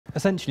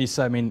Essentially,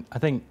 so I mean, I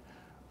think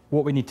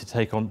what we need to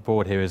take on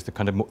board here is the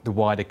kind of the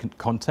wider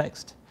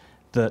context,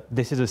 that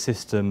this is a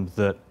system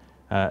that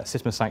a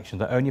system of sanctions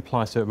that only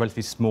applies to a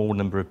relatively small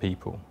number of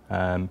people.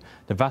 The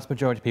vast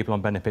majority of people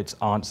on benefits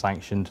aren't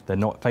sanctioned. They're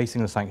not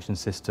facing the sanction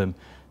system.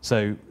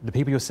 So the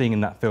people you're seeing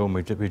in that film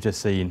we've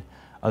just seen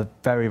are the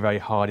very, very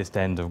hardest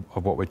end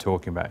of what we're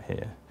talking about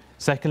here.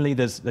 Secondly,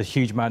 there's a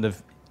huge amount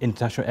of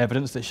international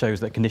evidence that shows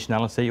that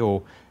conditionality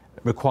or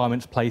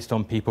requirements placed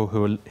on people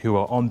who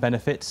are on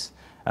benefits,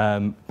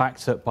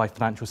 backed up by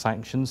financial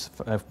sanctions,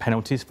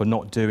 penalties for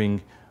not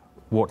doing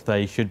what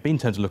they should be in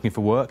terms of looking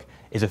for work,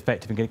 is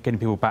effective in getting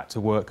people back to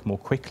work more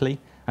quickly.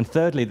 And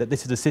thirdly, that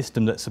this is a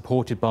system that's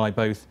supported by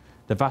both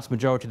the vast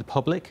majority of the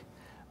public,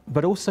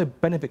 but also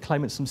benefit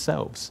claimants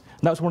themselves.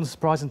 And that was one of the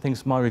surprising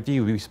things from my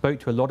review. We spoke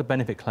to a lot of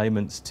benefit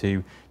claimants,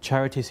 to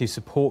charities who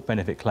support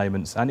benefit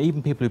claimants, and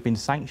even people who've been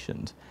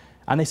sanctioned.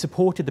 And they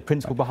supported the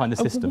principle behind the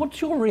system. What's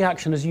your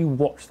reaction as you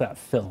watch that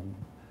film?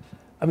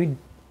 I mean,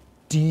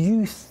 do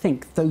you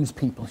think those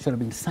people should have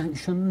been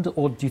sanctioned,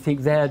 or do you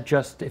think they're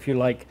just, if you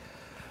like,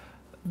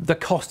 the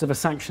cost of a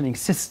sanctioning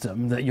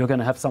system, that you're going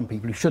to have some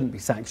people who shouldn't be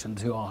sanctioned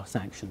who are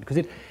sanctioned?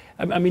 Because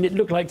I mean, it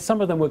looked like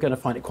some of them were going to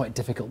find it quite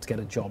difficult to get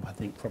a job, I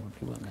think, probably,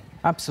 weren't they?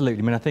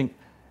 Absolutely. I mean, I think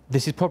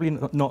this is probably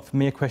not for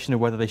me a question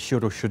of whether they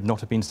should or should not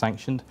have been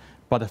sanctioned,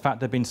 but the fact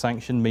they've been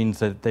sanctioned means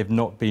that they've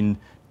not been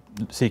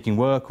seeking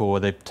work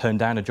or they've turned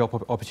down a job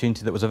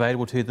opportunity that was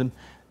available to them.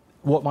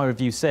 What my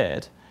review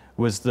said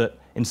was that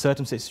in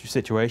certain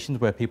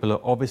situations where people are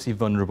obviously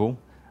vulnerable,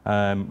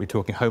 we're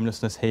talking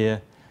homelessness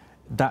here,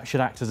 that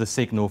should act as a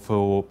signal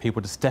for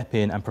people to step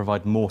in and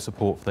provide more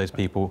support for those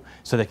people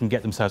so they can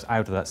get themselves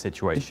out of that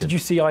situation. Did you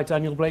see I,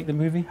 Daniel Blake, the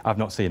movie? I've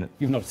not seen it.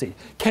 You've not seen it.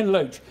 Ken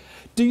Loach,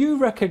 do you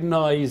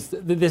recognise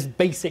this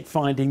basic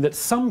finding that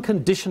some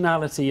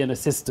conditionality in a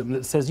system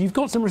that says you've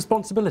got some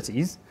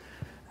responsibilities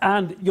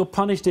and you're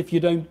punished if you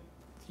don't,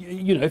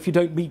 if you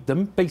don't meet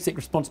them, basic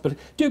responsibility.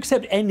 Do you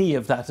accept any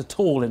of that at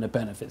all in a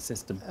benefit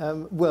system?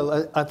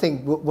 Well, I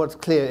think what's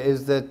clear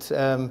is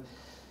that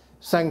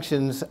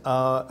sanctions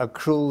are a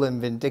cruel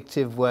and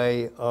vindictive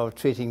way of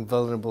treating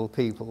vulnerable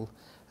people.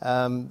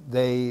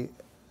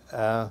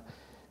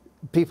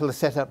 People are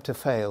set up to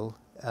fail.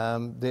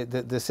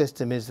 The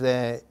system is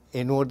there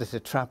in order to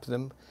trap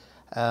them.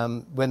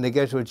 When they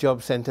go to a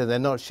job centre, they're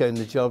not shown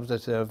the jobs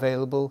that are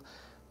available.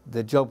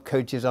 The job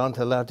coaches aren't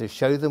allowed to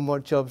show them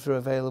what jobs are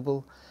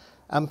available.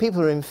 And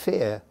people are in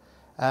fear.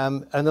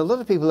 And a lot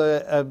of people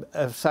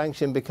are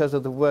sanctioned because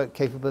of the work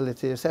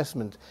capability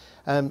assessment.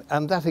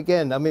 And that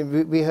again, I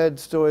mean, we heard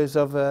stories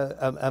of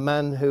a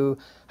man who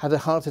had a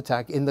heart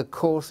attack in the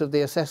course of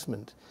the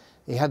assessment.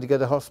 He had to go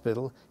to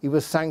hospital. He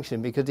was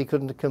sanctioned because he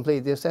couldn't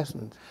complete the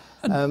assessment.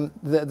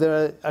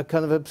 There are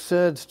kind of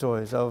absurd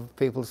stories of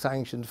people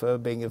sanctioned for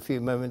being a few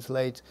moments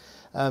late.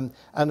 And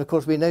of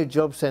course, we know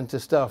job centre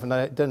staff, and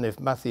I don't know if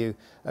Matthew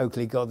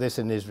Oakley got this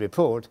in his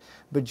report,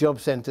 but job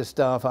centre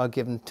staff are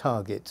given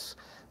targets.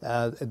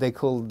 They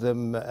call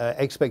them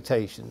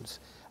expectations.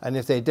 And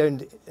if they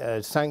don't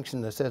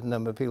sanction a certain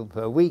number of people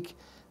per week,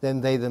 then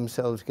they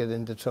themselves get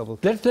into trouble.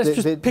 Let's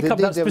just pick up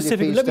that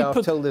specifically. The DWP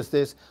staff told us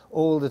this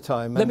all the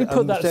time. Let me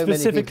put that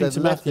specifically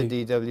to Matthew.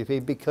 The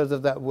DWP because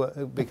of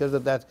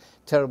that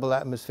terrible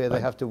atmosphere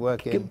they have to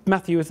work in.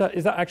 Matthew, is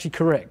that actually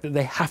correct, that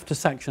they have to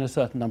sanction a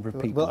certain number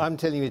of people? Well, I'm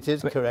telling you it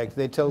is correct.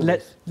 They told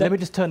us. Let me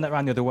just turn that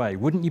around the other way.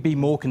 Wouldn't you be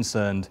more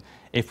concerned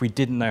if we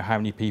didn't know how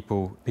many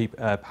people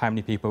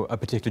a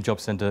particular job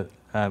centre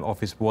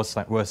office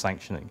were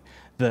sanctioning?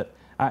 That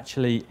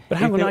actually, but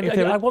hang on,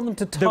 I want them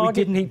to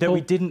target people. That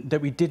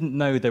we didn't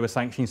know they were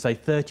sanctioning, say,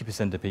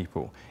 30% of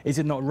people. Is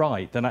it not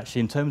right that actually,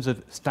 in terms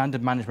of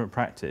standard management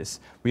practice,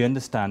 we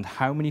understand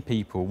how many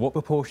people, what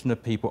proportion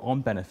of people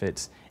on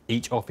benefits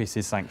each office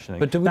is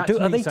sanctioning? But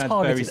are they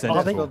targeted?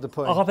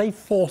 Are they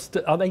forced?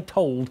 Are they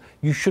told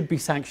you should be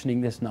sanctioning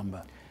this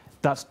number?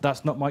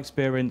 That's not my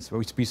experience.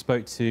 We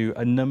spoke to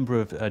a number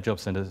of job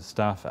centre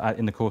staff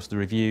in the course of the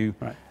review.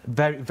 Right.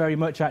 Very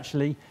much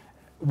actually.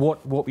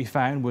 What we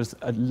found was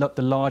the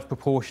large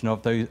proportion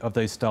of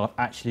those staff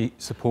actually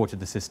supported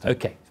the system.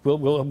 OK,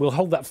 we'll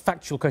hold that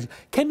factual question.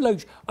 Ken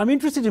Loach, I'm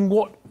interested in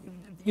what,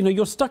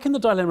 you're stuck in the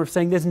dilemma of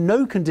saying there's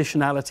no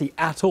conditionality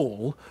at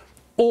all,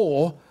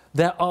 or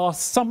there are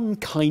some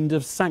kind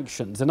of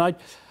sanctions. And I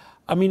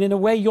mean, in a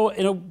way,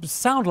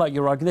 sound like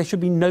you're arguing there should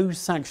be no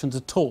sanctions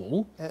at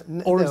all,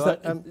 or no, is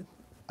that?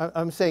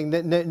 I'm saying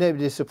that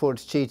nobody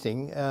supports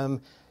cheating.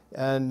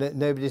 And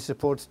nobody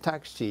supports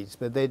tax cheats,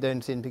 but they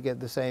don't seem to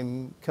get the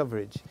same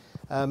coverage.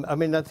 I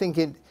mean, I think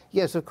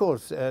yes, of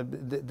course,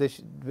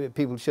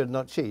 people should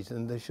not cheat,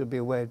 and there should be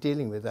a way of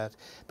dealing with that.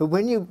 But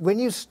when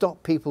you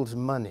stop people's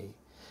money,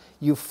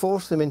 you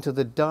force them into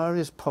the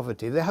direst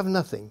poverty. They have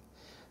nothing.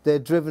 They're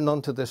driven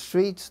onto the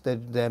streets.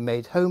 They're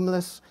made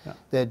homeless. Yeah.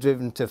 They're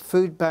driven to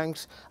food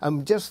banks.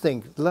 Just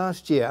think,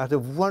 last year, out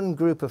of one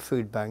group of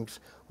food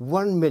banks,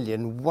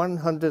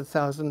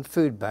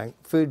 1,100,000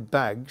 food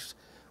bags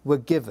were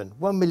given,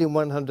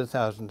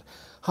 1,100,000.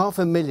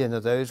 500,000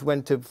 of those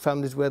went to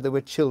families where there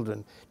were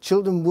children.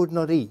 Children would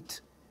not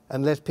eat.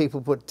 unless people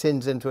put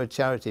tins into a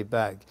charity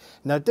bag.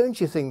 Now, don't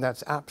you think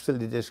that's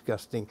absolutely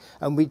disgusting?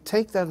 And we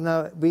take that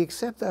now, we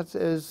accept that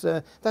as,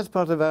 that's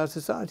part of our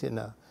society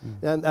now.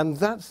 And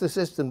that's the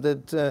system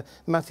that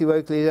Matthew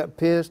Oakley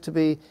appears to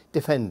be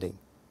defending.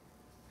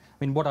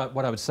 I mean, what I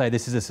would say,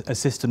 this is a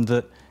system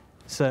that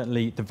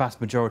certainly the vast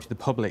majority of the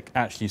public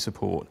actually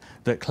support,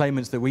 that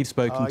claimants that we've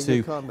spoken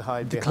to,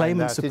 the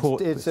claimants support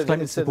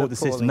the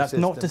system. That's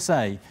not to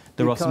say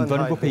there are some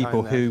vulnerable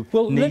people who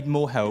need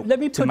more help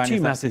to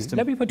manage that system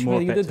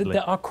more effectively.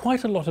 There are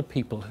quite a lot of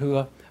people who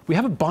are... We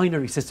have a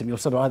binary system. You're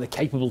sort of either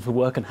capable for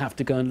work and have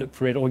to go and look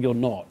for it, or you're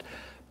not.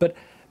 But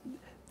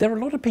there are a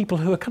lot of people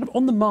who are kind of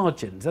on the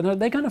margins,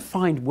 and they're going to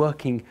find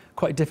working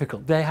quite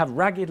difficult. They have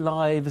ragged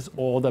lives,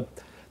 or the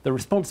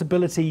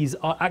responsibilities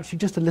are actually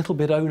just a little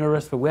bit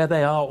onerous for where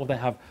they are, or they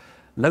have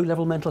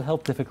low-level mental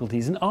health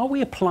difficulties. And are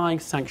we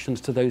applying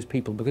sanctions to those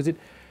people? Because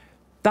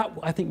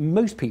I think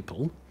most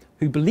people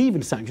who believe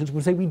in sanctions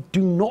would say we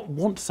do not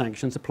want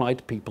sanctions applied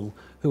to people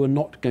who are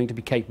not going to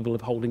be capable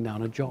of holding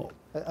down a job.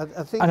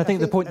 I think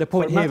the point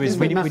here is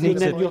we need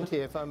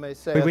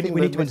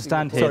to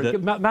understand here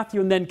that...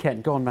 Matthew and then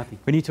Ken. Go on, Matthew.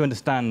 We need to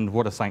understand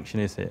what a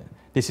sanction is here.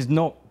 This is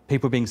not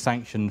people being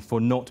sanctioned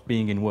for not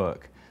being in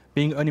work.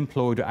 Being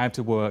unemployed or out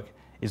of work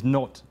is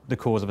not the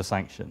cause of a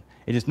sanction.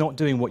 It is not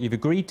doing what you've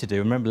agreed to do.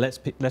 Remember, let's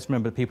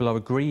remember that people are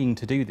agreeing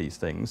to do these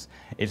things.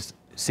 It's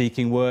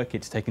seeking work,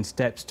 it's taking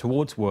steps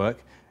towards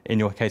work. In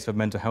your case of a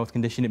mental health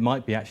condition, it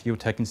might be actually you're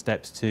taking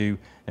steps to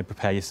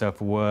prepare yourself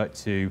for work,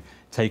 to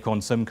take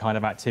on some kind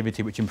of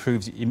activity which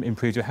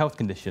improves your health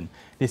condition.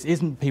 This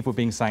isn't people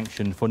being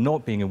sanctioned for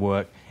not being in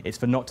work, it's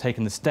for not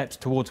taking the steps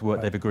towards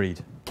work they've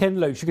agreed. Ken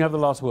Loach, you can have the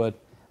last word.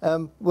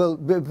 Well,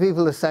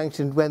 people are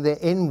sanctioned when they're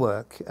in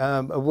work.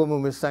 A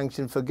woman was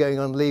sanctioned for going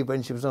on leave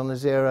when she was on a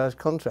 0-hours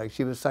contract.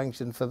 She was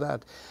sanctioned for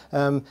that.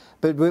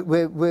 But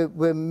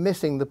we're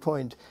missing the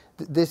point.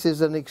 This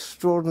is an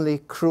extraordinarily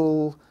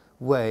cruel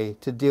way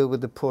to deal with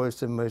the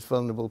poorest and most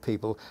vulnerable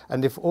people.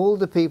 And if all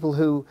the people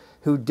who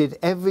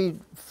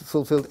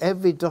fulfilled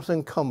every dot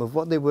and comma of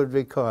what they were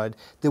required,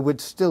 there would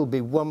still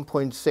be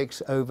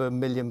 1.6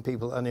 million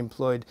people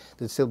unemployed.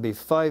 There'd still be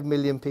 5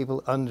 million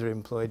people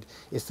underemployed.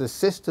 It's the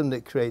system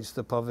that creates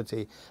the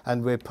poverty,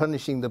 and we're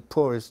punishing the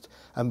poorest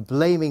and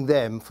blaming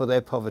them for their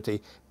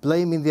poverty,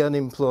 blaming the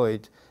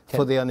unemployed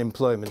for the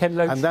unemployment. Ken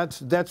Loach. And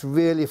that's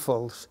really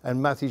false,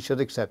 and Matthew should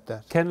accept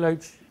that. Ken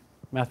Loach,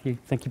 Matthew,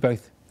 thank you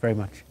both very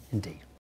much indeed.